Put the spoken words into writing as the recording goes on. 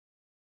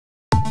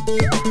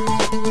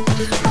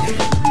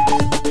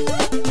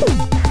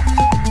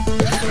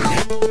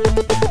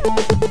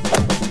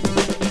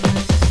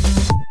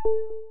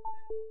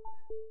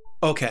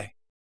Okay,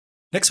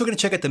 next we're going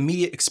to check out the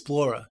Media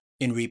Explorer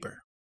in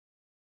Reaper.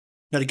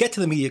 Now to get to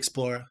the Media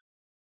Explorer,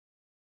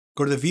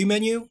 go to the View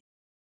menu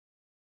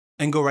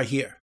and go right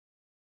here.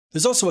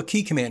 There's also a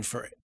key command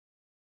for it.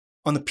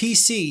 On the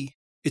PC,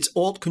 it's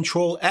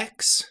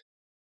Alt-Control-X.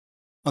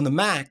 On the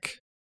Mac,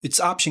 it's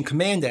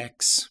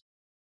Option-Command-X.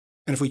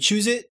 And if we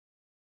choose it,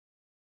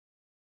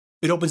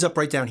 it opens up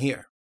right down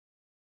here.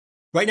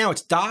 Right now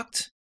it's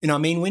docked in our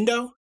main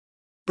window,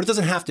 but it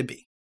doesn't have to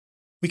be.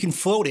 We can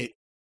float it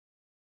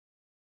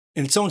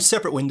in its own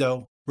separate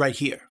window right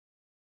here.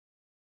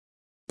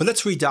 But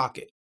let's redock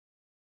it,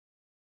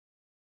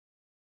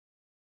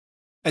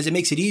 as it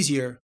makes it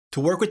easier to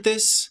work with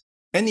this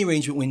and the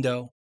arrangement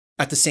window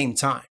at the same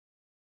time,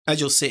 as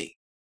you'll see.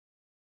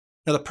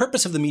 Now the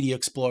purpose of the Media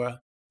Explorer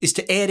is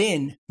to add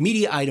in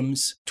media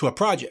items to our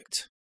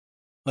project,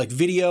 like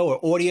video or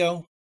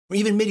audio, or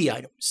even MIDI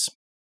items.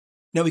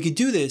 Now we could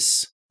do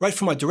this right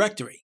from our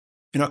directory.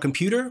 In our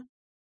computer,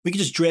 we can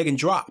just drag and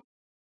drop.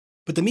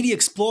 But the Media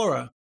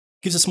Explorer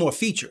gives us more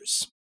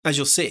features, as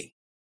you'll see.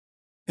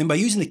 And by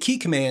using the key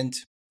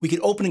command, we can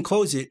open and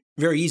close it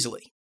very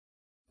easily.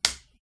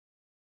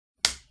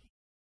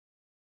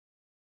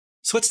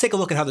 So let's take a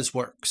look at how this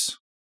works.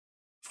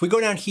 If we go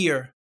down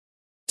here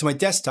to my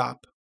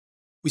desktop,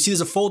 we see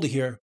there's a folder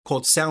here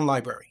called Sound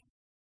Library.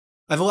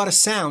 I have a lot of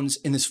sounds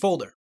in this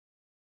folder.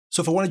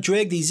 So if I want to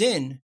drag these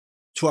in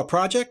to our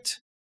project,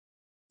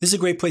 this is a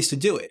great place to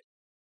do it.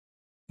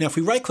 Now if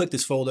we right-click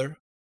this folder,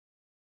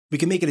 we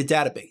can make it a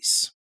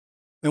database.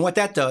 And what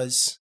that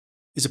does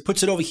is it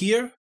puts it over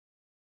here,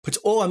 puts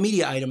all our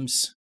media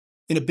items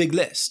in a big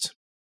list,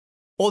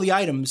 all the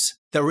items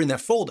that were in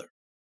that folder.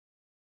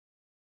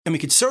 And we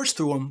could search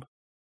through them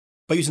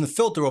by using the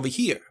filter over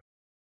here.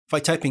 If I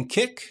type in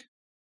kick,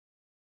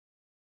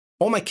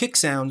 all my kick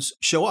sounds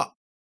show up,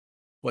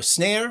 or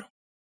snare,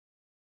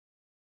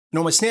 and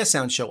all my snare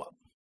sounds show up,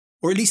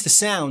 or at least the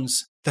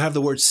sounds that have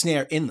the word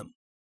snare in them.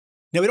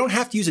 Now we don't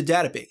have to use a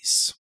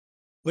database.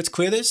 Let's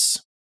clear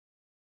this.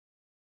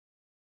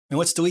 And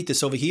let's delete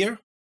this over here.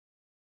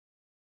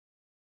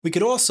 We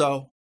could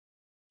also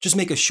just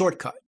make a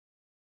shortcut.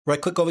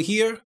 Right-click over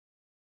here,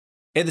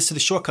 add this to the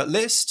shortcut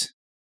list,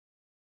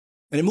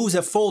 and it moves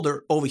that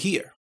folder over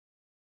here.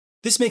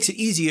 This makes it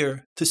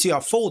easier to see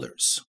our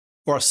folders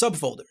or our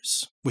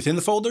subfolders within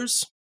the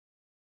folders.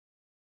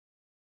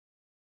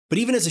 But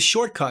even as a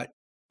shortcut,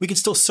 we can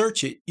still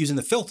search it using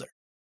the filter.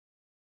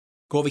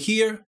 Go over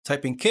here,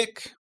 type in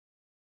kick,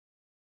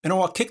 and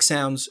all our kick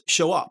sounds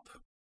show up,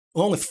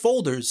 along with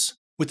folders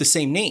with the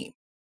same name.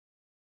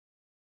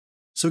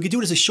 So we could do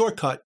it as a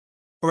shortcut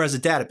or as a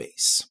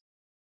database.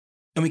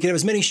 And we can have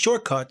as many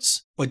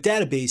shortcuts or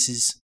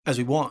databases as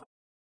we want.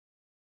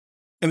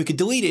 And we could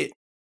delete it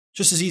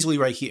just as easily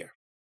right here.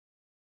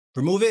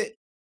 Remove it,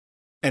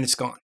 and it's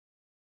gone.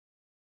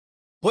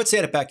 Let's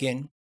add it back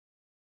in.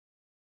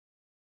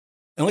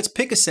 And let's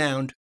pick a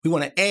sound we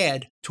want to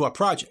add to our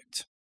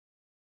project.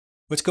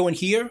 Let's go in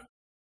here.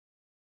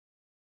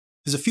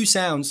 There's a few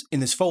sounds in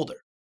this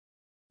folder.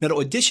 Now to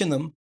audition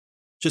them,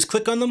 just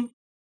click on them,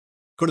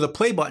 go to the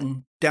play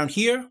button down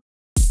here,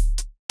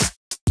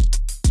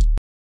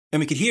 and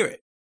we could hear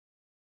it.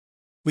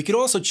 We could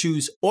also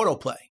choose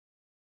autoplay.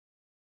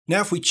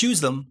 Now if we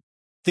choose them,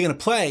 they're going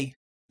to play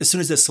as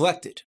soon as they're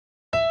selected.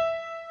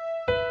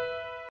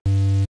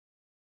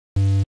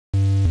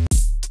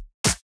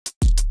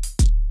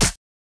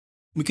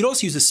 We could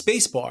also use the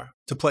space bar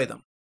to play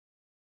them.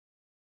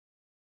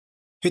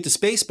 Hit the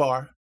space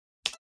bar,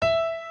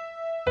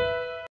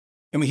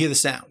 and we hear the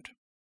sound.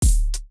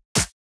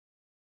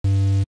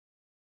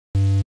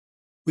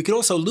 We could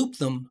also loop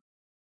them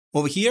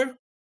over here.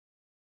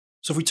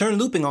 So if we turn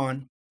looping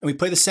on and we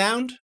play the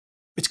sound,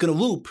 it's going to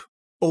loop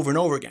over and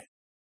over again.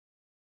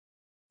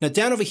 Now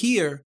down over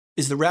here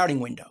is the routing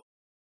window.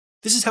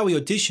 This is how we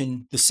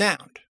audition the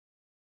sound.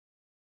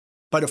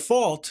 By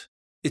default,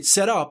 it's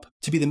set up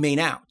to be the main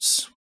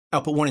outs,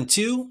 output 1 and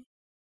 2,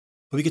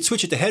 but we could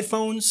switch it to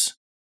headphones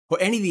or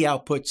any of the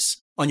outputs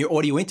on your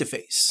audio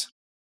interface.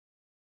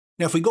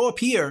 Now if we go up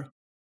here,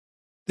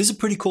 this is a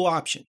pretty cool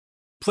option.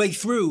 Play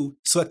through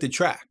selected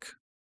track.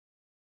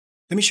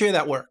 Let me show you how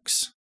that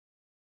works.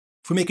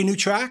 If we make a new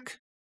track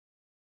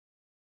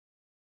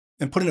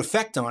and put an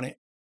effect on it,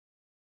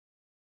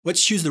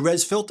 let's choose the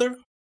res filter.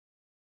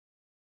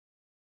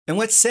 And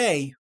let's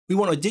say we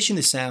want to audition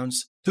the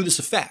sounds through this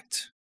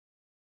effect.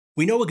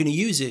 We know we're going to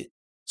use it,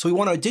 so we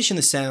want to audition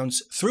the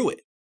sounds through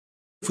it.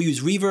 If we use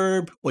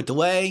reverb or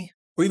delay,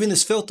 or even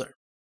this filter,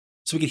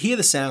 so we can hear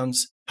the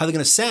sounds, how they're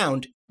going to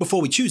sound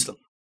before we choose them.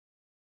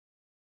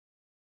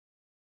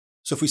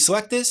 So if we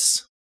select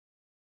this,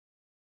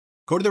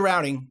 go to the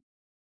routing,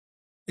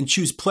 and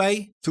choose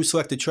play through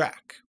selected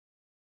track.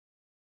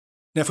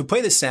 Now if we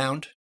play this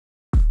sound,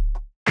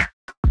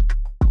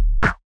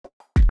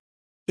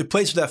 it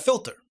plays through that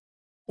filter,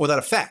 or that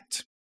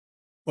effect,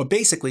 or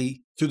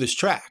basically through this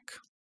track.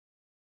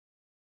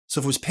 So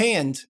if it was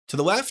panned to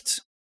the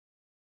left,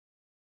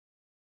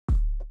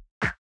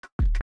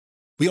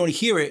 we only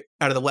hear it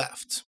out of the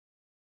left.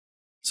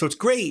 So it's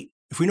great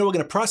if we know we're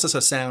going to process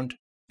our sound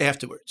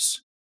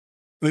afterwards,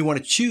 and we want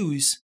to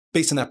choose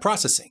based on that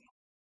processing.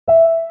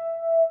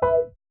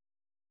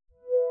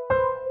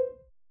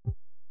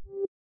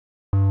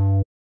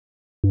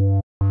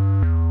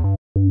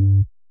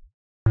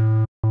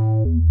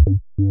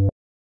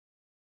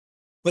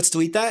 Let's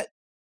delete that,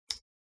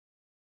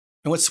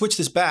 and let's switch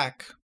this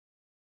back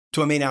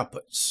to our main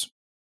outputs.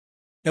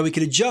 Now we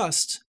can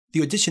adjust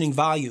the auditioning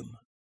volume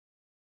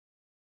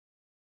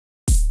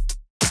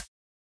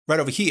right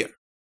over here.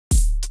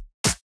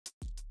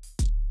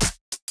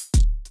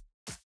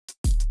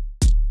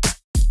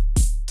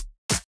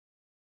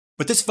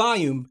 But this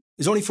volume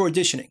is only for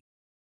auditioning.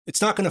 It's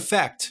not going to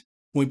affect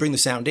when we bring the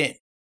sound in.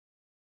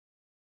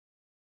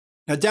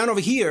 Now down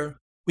over here,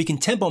 we can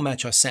tempo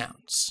match our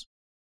sounds.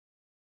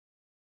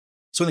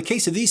 So in the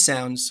case of these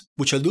sounds,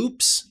 which are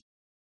loops,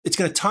 it's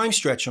going to time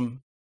stretch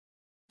them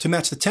to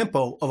match the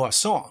tempo of our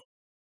song.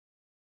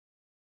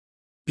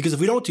 Because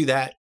if we don't do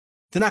that,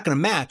 they're not going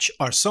to match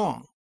our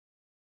song.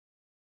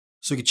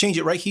 So we can change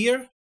it right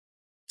here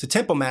to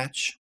tempo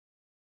match,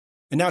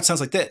 and now it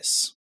sounds like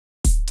this.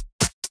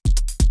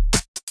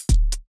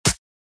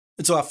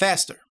 It's a lot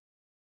faster.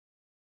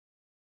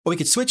 Or we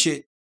could switch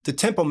it to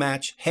tempo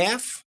match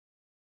half,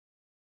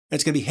 and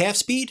it's going to be half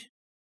speed,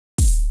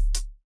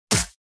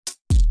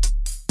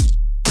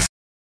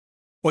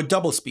 or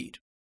double speed.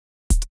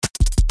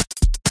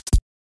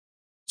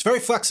 It's very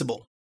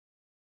flexible.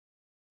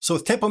 So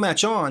with tempo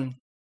match on,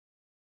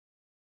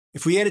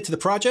 if we add it to the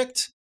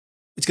project,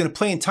 it's going to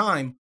play in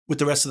time with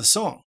the rest of the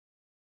song.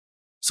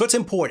 So let's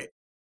import it.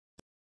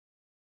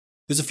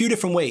 There's a few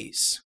different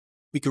ways.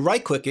 We could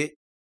right-click it,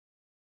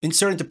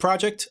 insert into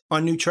project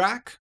on new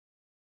track.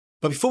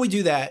 But before we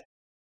do that,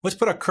 let's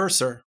put our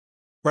cursor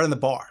right on the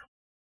bar,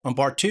 on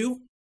bar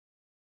 2.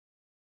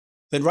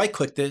 Then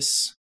right-click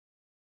this,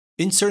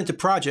 insert into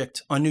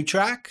project on new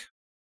track,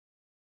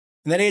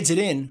 and that adds it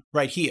in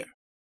right here,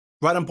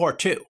 right on bar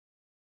 2.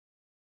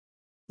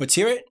 Let's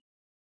hear it.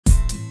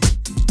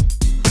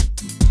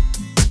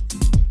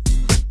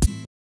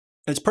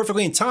 And it's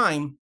perfectly in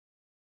time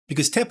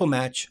because tempo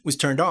match was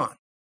turned on.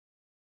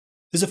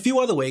 There's a few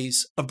other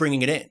ways of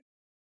bringing it in.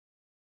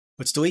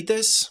 Let's delete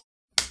this.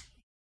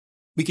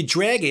 We could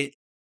drag it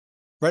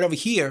right over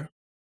here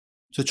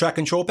to the track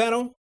control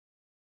panel.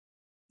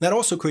 That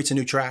also creates a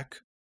new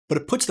track, but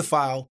it puts the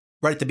file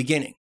right at the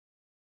beginning.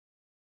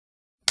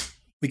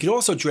 We could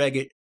also drag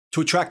it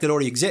to a track that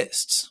already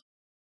exists.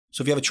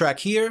 So if you have a track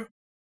here,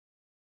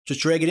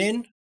 just drag it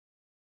in,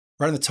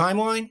 right on the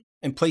timeline,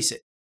 and place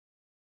it.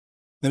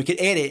 Then we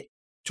could add it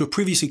to a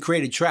previously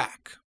created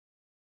track.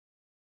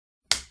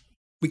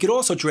 We could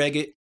also drag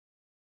it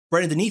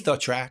right underneath our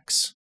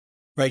tracks,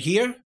 right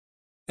here,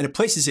 and it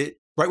places it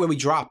right where we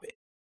drop it.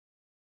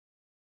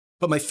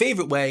 But my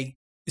favorite way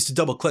is to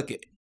double click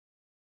it.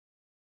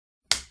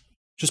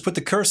 Just put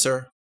the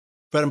cursor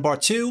right on bar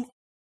 2,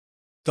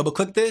 double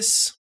click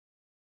this,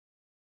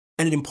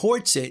 and it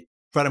imports it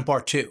right on bar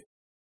 2.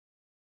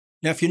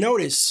 Now if you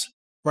notice,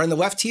 right on the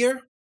left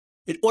here,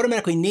 it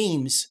automatically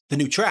names the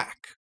new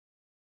track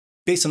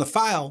based on the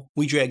file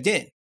we dragged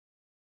in.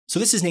 So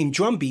this is named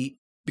drumbeat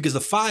because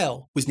the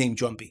file was named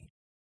drumbeat.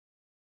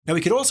 Now we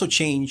could also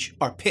change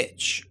our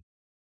pitch.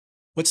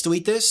 Let's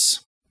delete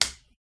this.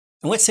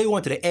 And let's say we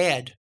wanted to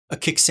add a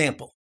kick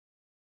sample.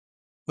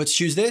 Let's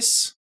choose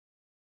this,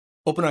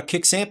 open our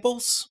kick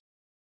samples,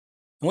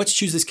 and let's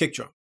choose this kick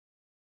drum.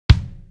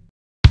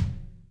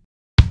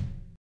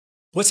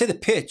 Let's say the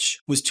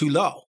pitch was too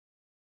low.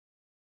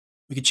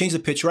 We could change the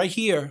pitch right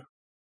here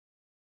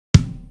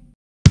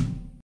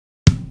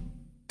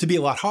to be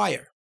a lot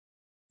higher.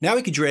 Now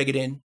we could drag it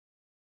in,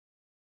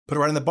 put it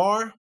right on the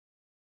bar.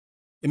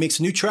 It makes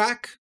a new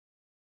track,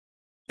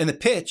 and the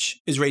pitch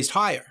is raised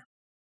higher.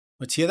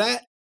 Let's hear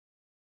that.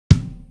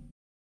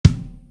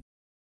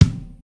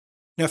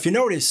 Now if you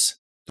notice,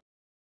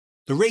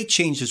 the rate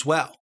changed as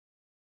well.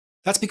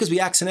 That's because we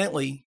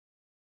accidentally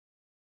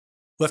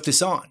left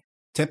this on.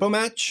 Tempo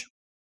match.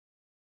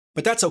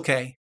 But that's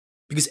okay,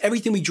 because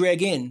everything we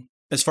drag in,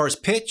 as far as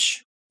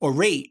pitch or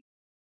rate,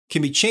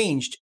 can be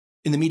changed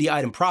in the media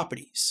item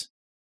properties.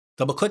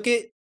 Double click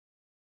it.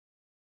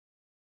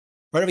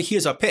 Right over here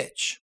is our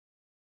pitch.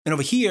 And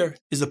over here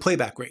is the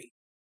playback rate.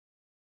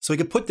 So we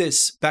can put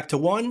this back to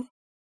 1,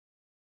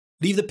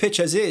 leave the pitch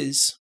as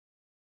is,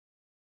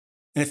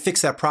 and it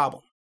fixed that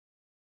problem.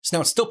 So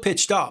now it's still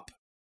pitched up,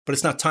 but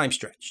it's not time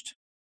stretched.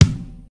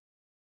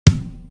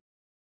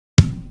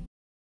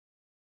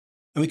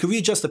 And we can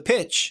readjust the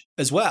pitch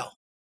as well.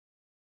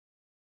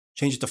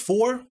 Change it to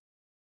 4.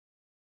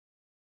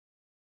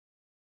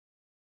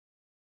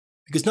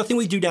 Because nothing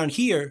we do down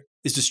here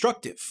is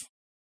destructive.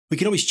 We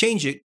can always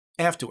change it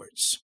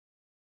afterwards.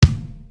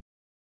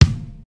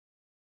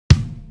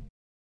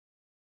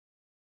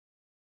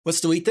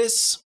 Let's delete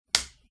this.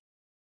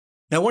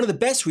 Now, one of the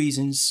best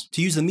reasons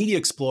to use the Media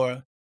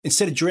Explorer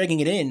instead of dragging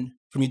it in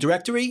from your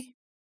directory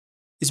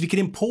is we can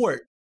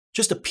import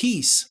just a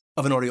piece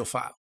of an audio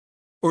file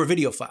or a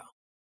video file.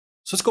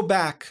 So let's go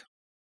back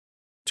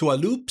to our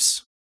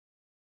loops,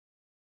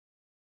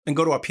 and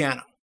go to our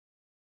piano.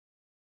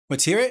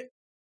 Let's hear it.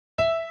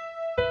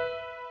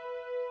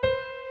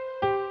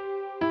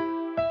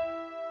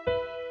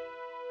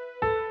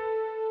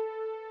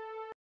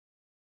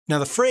 Now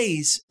the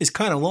phrase is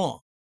kind of long,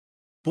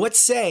 but let's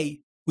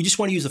say we just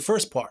want to use the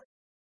first part.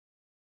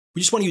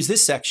 We just want to use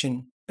this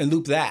section and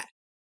loop that.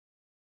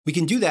 We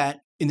can do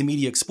that in the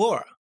Media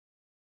Explorer.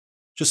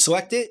 Just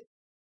select it,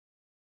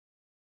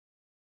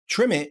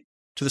 trim it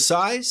to the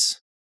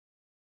size.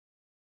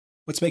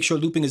 Let's make sure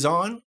looping is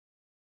on.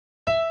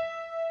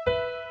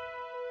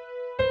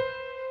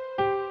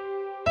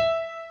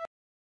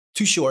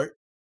 Too short.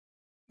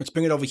 Let's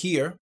bring it over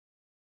here.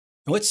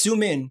 And let's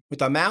zoom in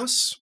with our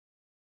mouse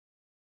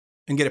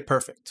and get it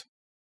perfect.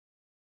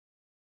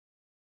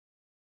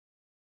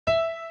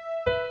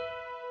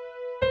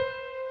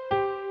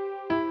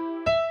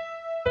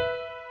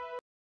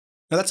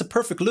 Now that's a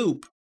perfect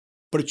loop,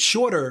 but it's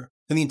shorter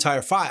than the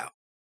entire file.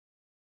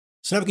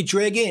 So now we can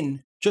drag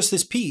in just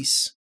this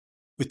piece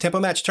with tempo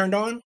match turned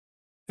on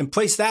and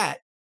place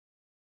that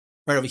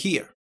right over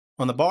here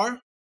on the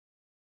bar.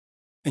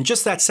 And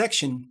just that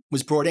section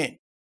was brought in.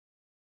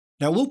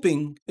 Now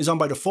looping is on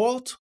by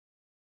default,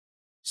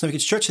 so we can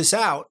stretch this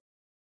out,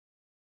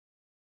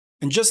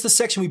 and just the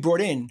section we brought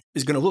in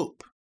is going to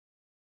loop.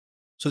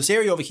 So this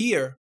area over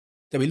here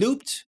that we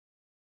looped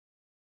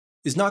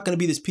is not going to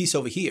be this piece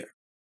over here,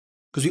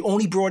 because we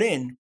only brought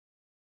in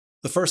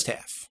the first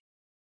half.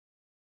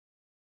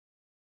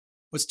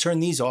 Let's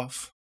turn these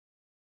off,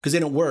 because they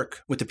don't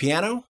work with the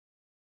piano,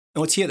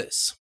 and let's hear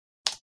this.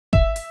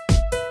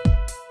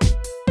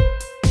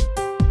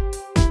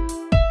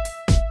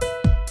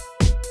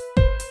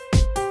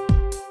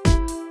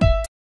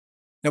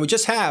 Now we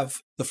just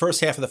have the first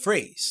half of the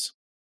phrase.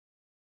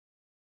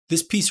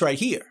 This piece right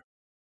here,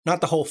 not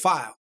the whole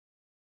file.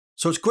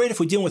 So it's great if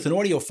we're dealing with an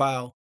audio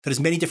file that has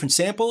many different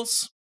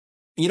samples,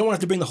 and you don't want to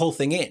have to bring the whole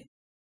thing in.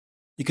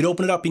 You could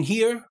open it up in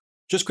here,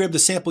 just grab the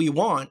sample you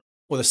want,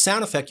 or the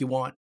sound effect you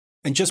want,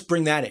 and just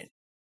bring that in.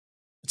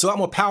 It's a lot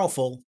more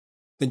powerful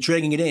than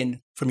dragging it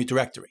in from your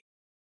directory.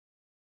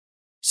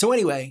 So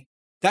anyway,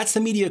 that's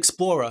the Media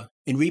Explorer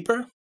in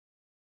Reaper.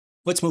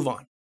 Let's move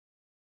on.